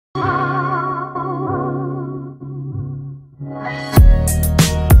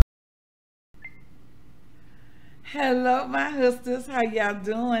Hello, my hustlers. How y'all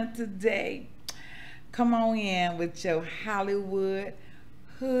doing today? Come on in with your Hollywood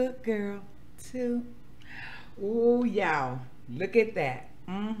hood girl too. Oh, y'all, look at that.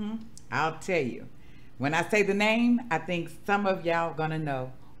 I'll tell you. When I say the name, I think some of y'all gonna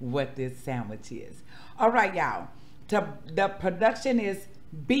know what this sandwich is. All right, y'all. The production is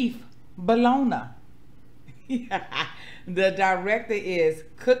beef bologna. The director is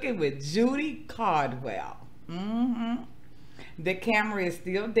Cooking with Judy Cardwell. The camera is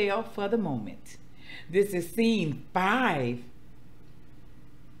still there for the moment. This is scene 5.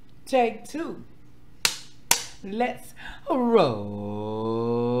 Take 2. Let's roll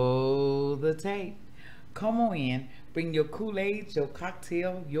the tape. Come on in. Bring your Kool-Aid, your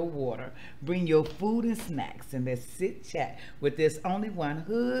cocktail, your water. Bring your food and snacks, and let's sit chat with this only one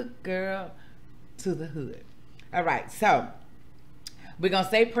hood girl to the hood. All right, so we're gonna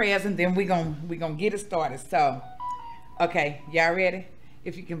say prayers and then we're gonna get it started. So, okay, y'all ready?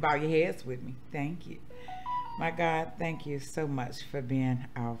 If you can bow your heads with me, thank you. My God, thank you so much for being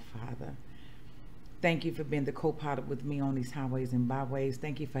our Father. Thank you for being the co-pilot with me on these highways and byways.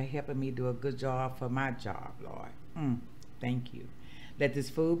 Thank you for helping me do a good job for my job, Lord. Thank you. Let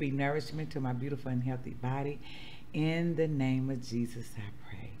this food be nourishment to my beautiful and healthy body. In the name of Jesus, I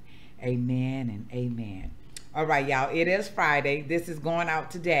pray. Amen and amen. All right, y'all. It is Friday. This is going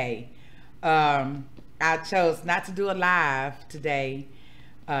out today. I chose not to do a live today.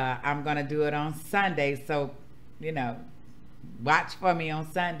 I'm going to do it on Sunday. So, you know, watch for me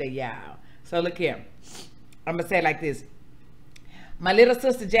on Sunday, y'all. So look here. I'm going to say it like this. My little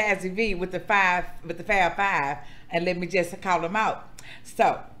sister Jazzy V with the Fab Five, and let me just call them out.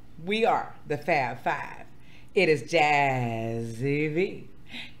 So we are the Fab Five. It is Jazzy V,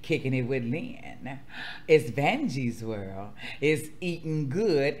 kicking it with Lynn. It's Vanjie's world. It's eating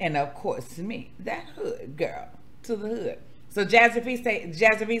good, and of course me, that hood girl to the hood. So Jazzy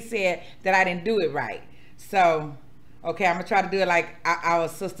V said that I didn't do it right. So okay, I'm gonna try to do it like our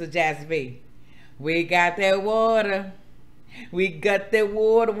sister Jazzy V. We got that water. We got that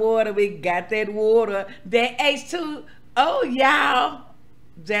water. We got that water. That H2. Oh, y'all.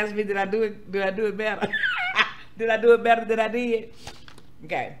 Jasmine, did I do it better? Did I do it better than I did?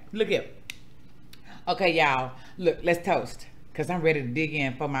 Okay, look here. Okay, y'all. Look, let's toast. Because I'm ready to dig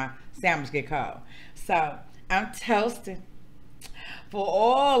in for my sandwich get cold. So, I'm toasting for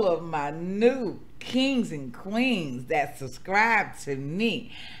all of my new kings and queens that subscribe to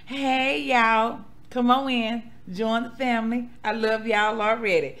me. Hey, y'all. Come on in. Join the family. I love y'all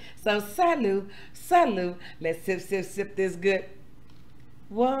already. So, salute. Let's sip this good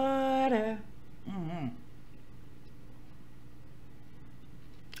water.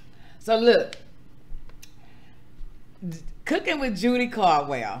 So, look. Cooking with Judy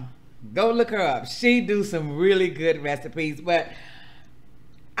Cardwell. Go look her up. She do some really good recipes. But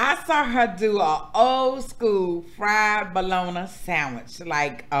I saw her do an old school fried bologna sandwich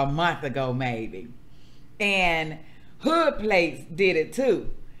like a month ago maybe. And Hood Plates did it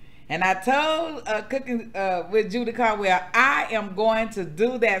too. And I told Cooking with Judy Cardwell, I am going to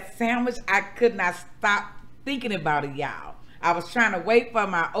do that sandwich. I could not stop thinking about it, y'all. I was trying to wait for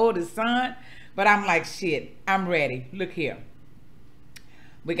my oldest son, but I'm like, shit, I'm ready. Look here.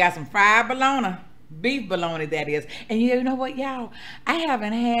 We got some fried bologna, beef bologna that is. And you know what, y'all? I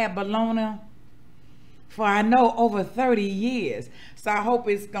haven't had bologna for I know over 30 years. So I hope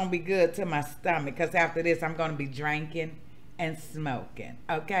it's going to be good to my stomach, because after this I'm going to be drinking and smoking.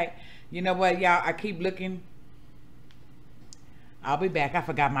 Okay? You know what, y'all? I keep looking. I'll be back. I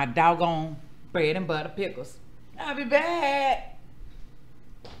forgot my doggone bread and butter pickles. I'll be back.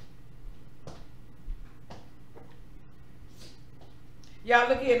 Y'all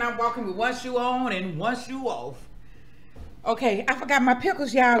look here, and I'm walking with one shoe on and one shoe off. Okay, I forgot my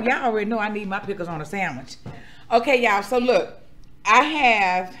pickles, y'all. Y'all already know I need my pickles on a sandwich. Okay, y'all, so look.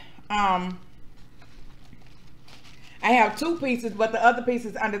 I have 2 pieces, but the other piece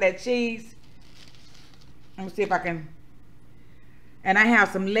is under that cheese. Let me see if I can. And I have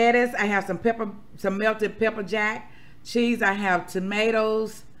some lettuce. I have some pepper, some melted pepper jack, cheese. I have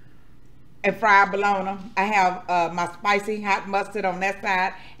tomatoes and fried bologna. I have my spicy hot mustard on that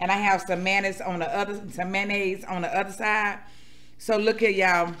side, and I have some mayonnaise on the other side. So look at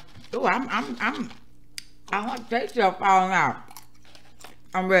y'all. Oh, I want to taste y'all falling out.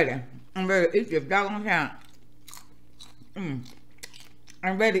 I'm ready. I'm ready to eat this doggone sandwich.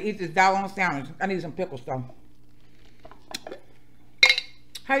 I'm ready to eat this doggone sandwich. I need some pickles though.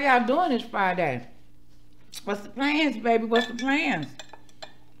 How y'all doing this Friday? What's the plans, baby? What's the plans?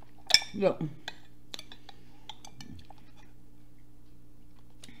 Look.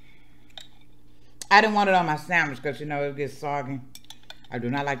 I didn't want it on my sandwich because, you know, it gets soggy. I do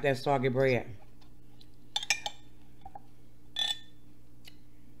not like that soggy bread.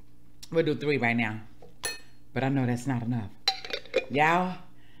 We'll do 3 right now. But I know that's not enough. Y'all,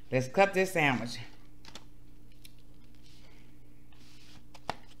 let's cut this sandwich.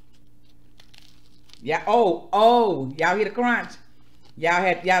 Yeah, oh, y'all hear the crunch?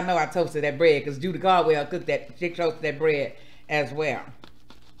 Y'all know I toasted that bread because Judy Caldwell cooked that, she toasted that bread as well.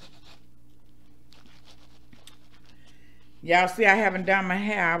 Y'all see I haven't done my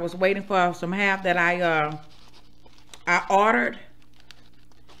hair. I was waiting for some hair that I ordered.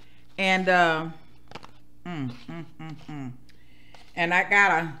 And and I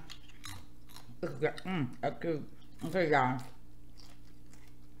got okay, y'all.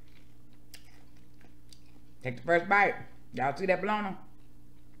 Take the first bite. Y'all see that Bologna?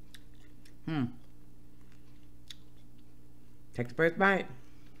 Take the first bite.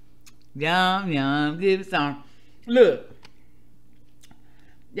 Yum, yum, give it some. Look.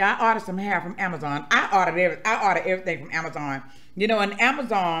 Y'all ordered some hair from Amazon. I ordered everything from Amazon. You know, in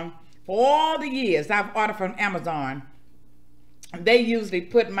Amazon, for all the years I've ordered from Amazon, they usually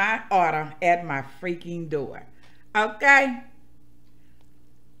put my order at my freaking door. Okay?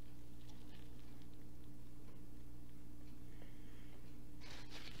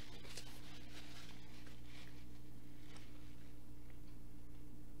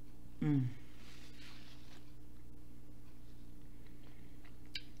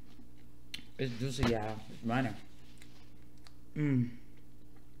 It's juicy, y'all. It's running.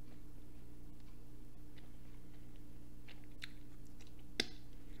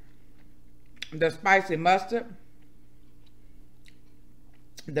 The spicy mustard,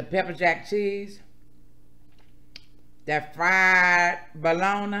 the pepper jack cheese, that fried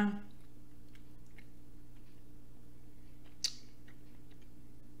bologna,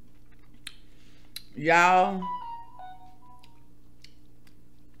 y'all.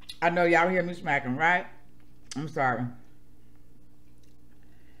 I know y'all hear me smacking, right? I'm sorry.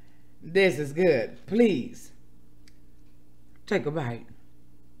 This is good. Please take a bite.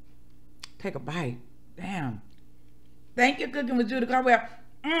 Take a bite. Damn. Thank you, Cooking with Judy Caldwell.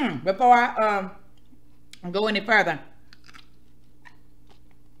 Before I go any further,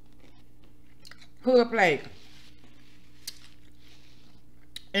 Hood Plate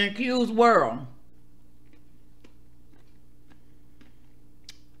in Q's World.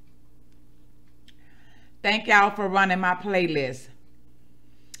 Thank y'all for running my playlist.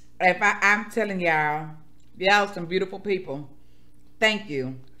 I'm telling y'all some beautiful people. Thank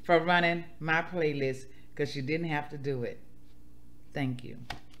you for running my playlist because you didn't have to do it. Thank you.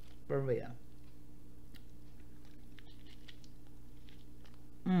 For real.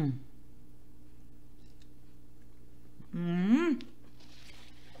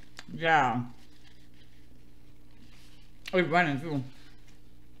 Yeah. It's running through.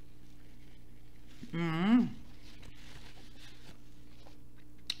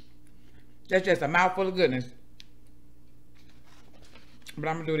 That's just a mouthful of goodness. But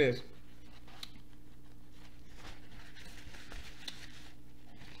I'm gonna do this.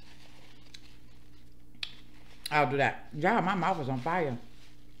 I'll do that. Yeah, my mouth is on fire.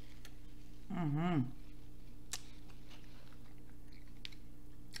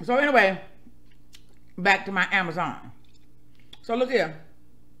 So anyway, back to my Amazon. So look here.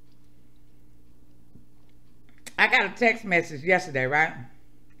 I got a text message yesterday, right?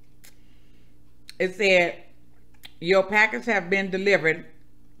 It said, your package have been delivered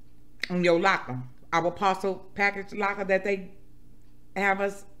in your locker. Our parcel package locker that they have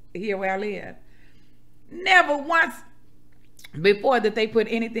us here where I live. Never once before that they put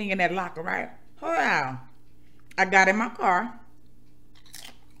anything in that locker, right? Wow. I got in my car.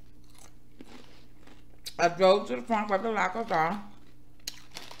 I drove to the front where the lockers are.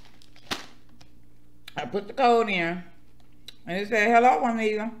 I put the code in. And it said, hello,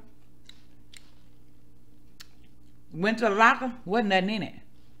 Juanita. Went to the locker, wasn't nothing in it.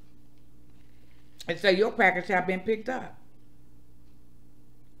 It said, your package have been picked up.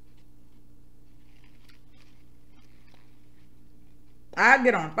 I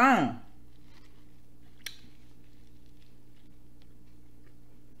get on the phone.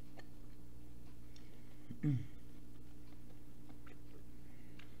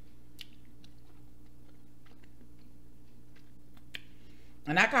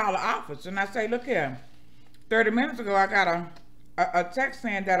 And I call the office and I say, look here, 30 minutes ago I got a text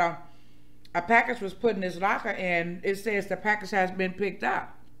saying that a package was put in this locker and it says the package has been picked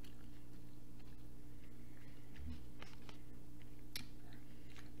up.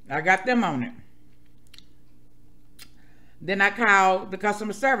 I got them on it. Then I called the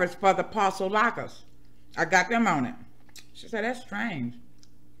customer service for the parcel lockers. I got them on it. She said, that's strange.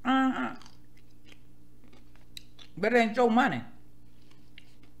 But it ain't your money.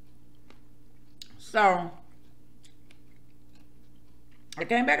 So I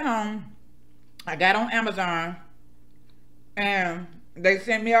came back home. I got on Amazon, and they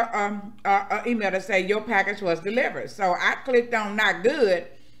sent me a email to say your package was delivered. So I clicked on not good,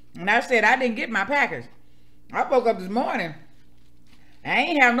 and I said I didn't get my package. I woke up this morning. I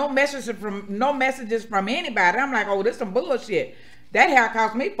ain't have no messages from anybody. I'm like, oh, this some bullshit. That hair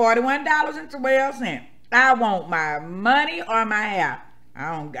cost me $41.12. I want my money or my hair.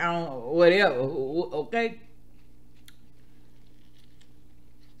 I don't, whatever. Okay.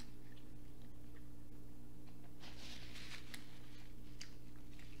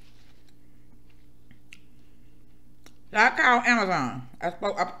 So I called Amazon. I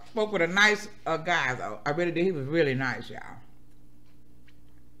spoke with a nice guy though. I really did. He was really nice, y'all.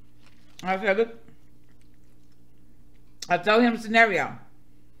 I said, look, I told him the scenario,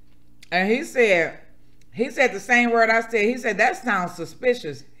 and he said the same word I said. He said, that sounds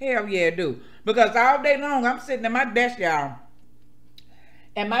suspicious. Hell yeah, it do. Because all day long I'm sitting at my desk, y'all,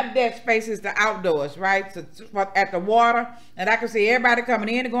 and my desk faces the outdoors, right? So at the water, and I can see everybody coming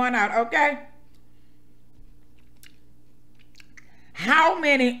in and going out. Okay. How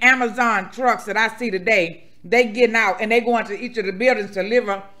many Amazon trucks that I see today, they getting out and they going to each of the buildings to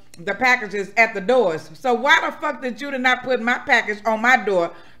deliver the packages at the doors? So why the fuck did you not put my package on my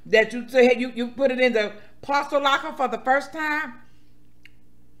door, that you put it in the parcel locker for the first time?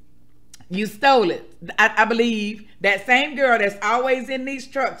 You stole it. I believe that same girl that's always in these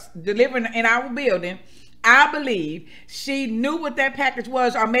trucks delivering in our building, I believe she knew what that package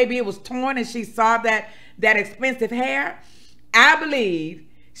was, or maybe it was torn and she saw that expensive hair. I believe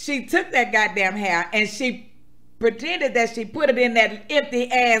she took that goddamn hair and she pretended that she put it in that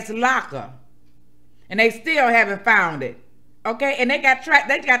empty ass locker, and they still haven't found it. Okay, and they got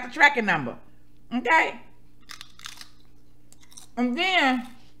the tracking number. Okay, and then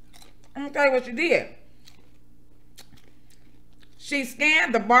I'm gonna tell you what she did. She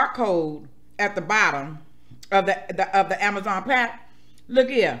scanned the barcode at the bottom of the Amazon pack. Look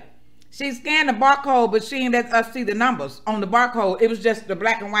here. She scanned the barcode, but she didn't let us see the numbers on the barcode. It was just the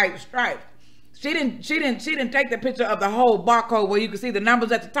black and white stripes. She didn't take the picture of the whole barcode where you can see the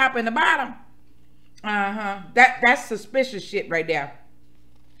numbers at the top and the bottom. That's suspicious shit right there.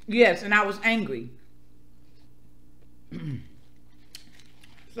 Yes, and I was angry.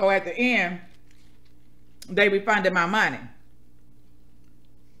 So at the end, they refunded my money.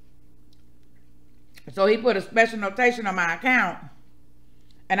 So he put a special notation on my account.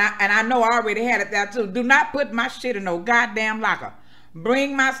 And I know I already had it there too. Do not put my shit in no goddamn locker.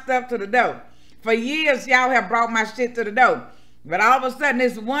 Bring my stuff to the door. For years, y'all have brought my shit to the door. But all of a sudden,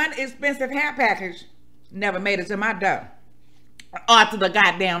 this one expensive hair package never made it to my door. Or to the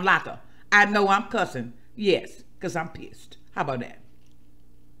goddamn locker. I know I'm cussing. Yes, because I'm pissed. How about that?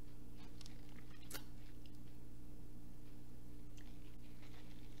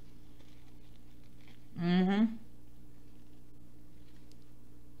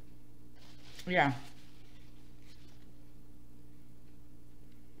 Yeah.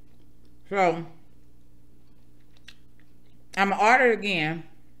 So I'm gonna order it again,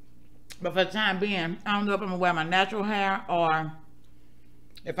 but for the time being, I don't know if I'm gonna wear my natural hair or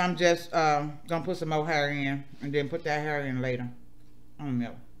if I'm just gonna put some more hair in and then put that hair in later. I don't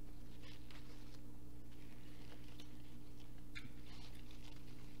know.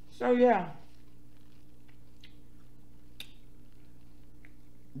 So yeah.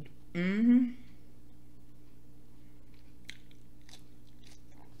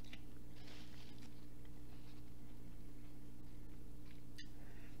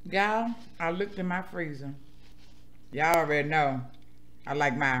 Y'all, I looked in my freezer. Y'all already know I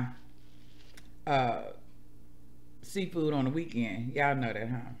like my seafood on the weekend. Y'all know that,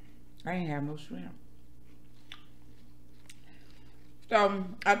 huh? I ain't have no shrimp. So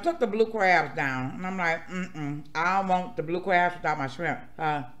I took the blue crabs down, and I'm like, I don't want the blue crabs without my shrimp.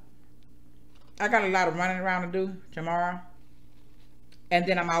 I got a lot of running around to do tomorrow, and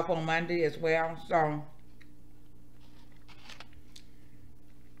then I'm off on Monday as well. So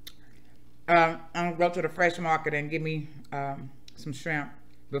I'm gonna go to the fresh market and give me some shrimp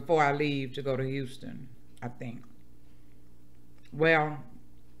before I leave to go to Houston, I think. Well,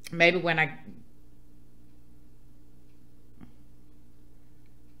 maybe when I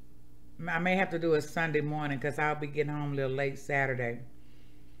may have to do it Sunday morning, because I'll be getting home a little late Saturday.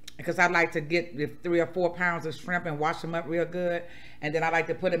 because I like to get the 3 or 4 pounds of shrimp and wash them up real good. And then I like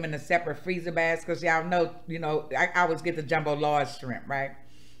to put them in a separate freezer bags because y'all know, I always get the jumbo large shrimp, right?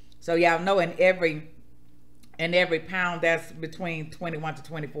 So y'all know in every pound, that's between 21 to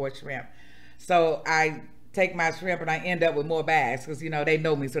 24 shrimp. So I take my shrimp and I end up with more bags because, they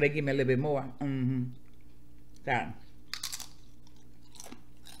know me, so they give me a little bit more. So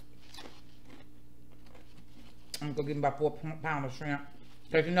I'm gonna give me about 4 pounds of shrimp.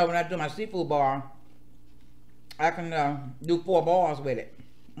 Because when I do my seafood bar, I can do 4 bars with it.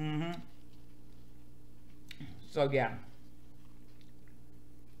 So yeah.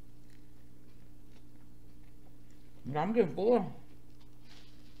 I'm getting full.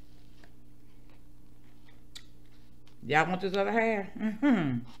 Y'all want this other half?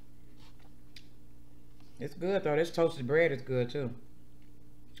 It's good though. This toasted bread is good too.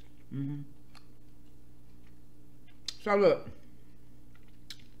 So look.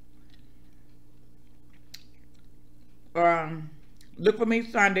 Look for me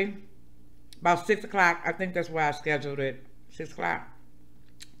Sunday about 6 o'clock. I think that's why I scheduled it. 6 o'clock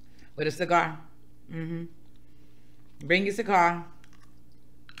with a cigar. Bring your cigar,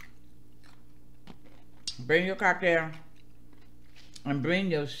 bring your cocktail, and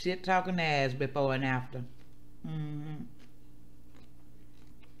bring your shit talking ass before and after.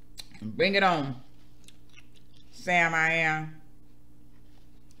 Bring it on. Sam, I am.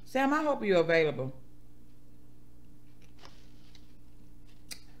 Sam, I hope you're available.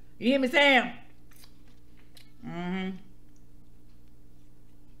 You hear me, Sam?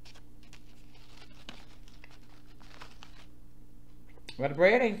 Well, the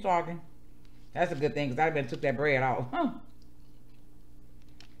bread ain't talking. That's a good thing, because I been took that bread off.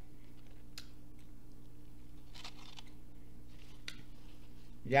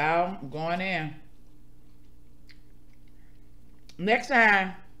 Y'all, I'm going in. Next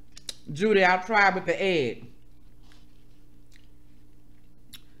time, Judy, I'll try with the egg.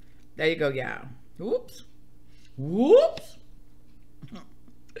 There you go, y'all. Whoops. Whoops.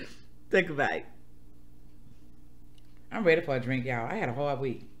 Think about it. I'm ready for a drink, y'all. I had a hard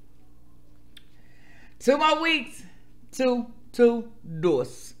week. 2 more weeks. Two,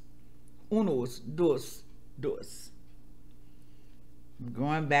 dos. Unos, dos. I'm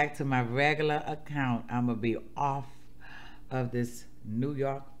going back to my regular account. I'm going to be off of this New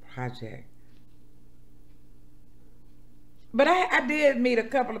York project. But I did meet a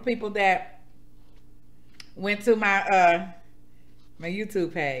couple of people that went to my my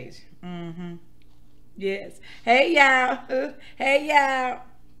YouTube page. Yes. Hey y'all. Hey y'all.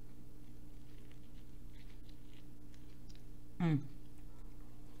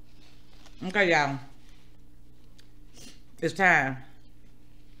 Okay, y'all. It's time.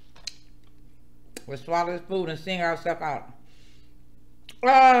 We'll swallow this food and sing ourselves out.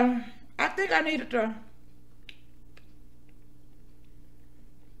 I think I needed to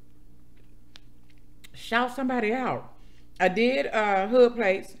shout somebody out. I did Hood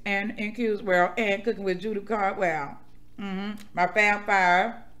Plates and Q's World and Cooking with Judy Cardwell. My Fab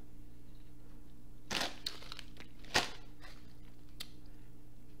Five.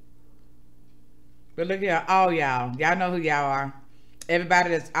 But look here, all y'all. Y'all know who y'all are. Everybody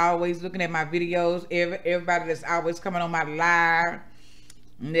that's always looking at my videos. Everybody that's always coming on my live.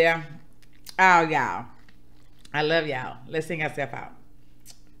 Yeah. All y'all. I love y'all. Let's sing ourselves out.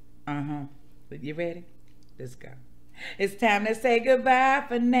 You ready? Let's go. It's time to say goodbye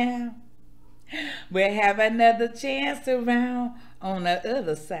for now. We'll have another chance around on the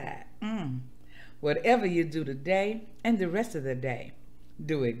other side. Whatever you do today and the rest of the day,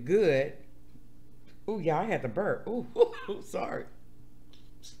 do it good. Ooh, y'all, I had to burp. Ooh, sorry.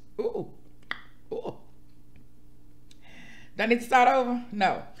 Ooh. Do I need to start over?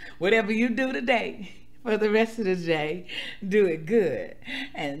 No. Whatever you do today, for the rest of the day, do it good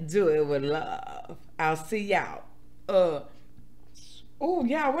and do it with love. I'll see y'all. Oh,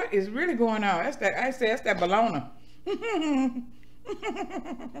 y'all, what is really going on? That's that. I said that's that Bologna.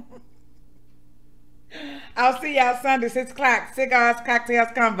 I'll see y'all Sunday, 6 o'clock. Cigars, cocktails,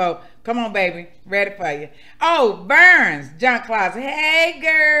 combo. Come on, baby. Ready for you. Oh, Burns, Junk Closet. Hey,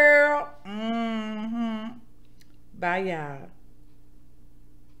 girl. Bye, y'all.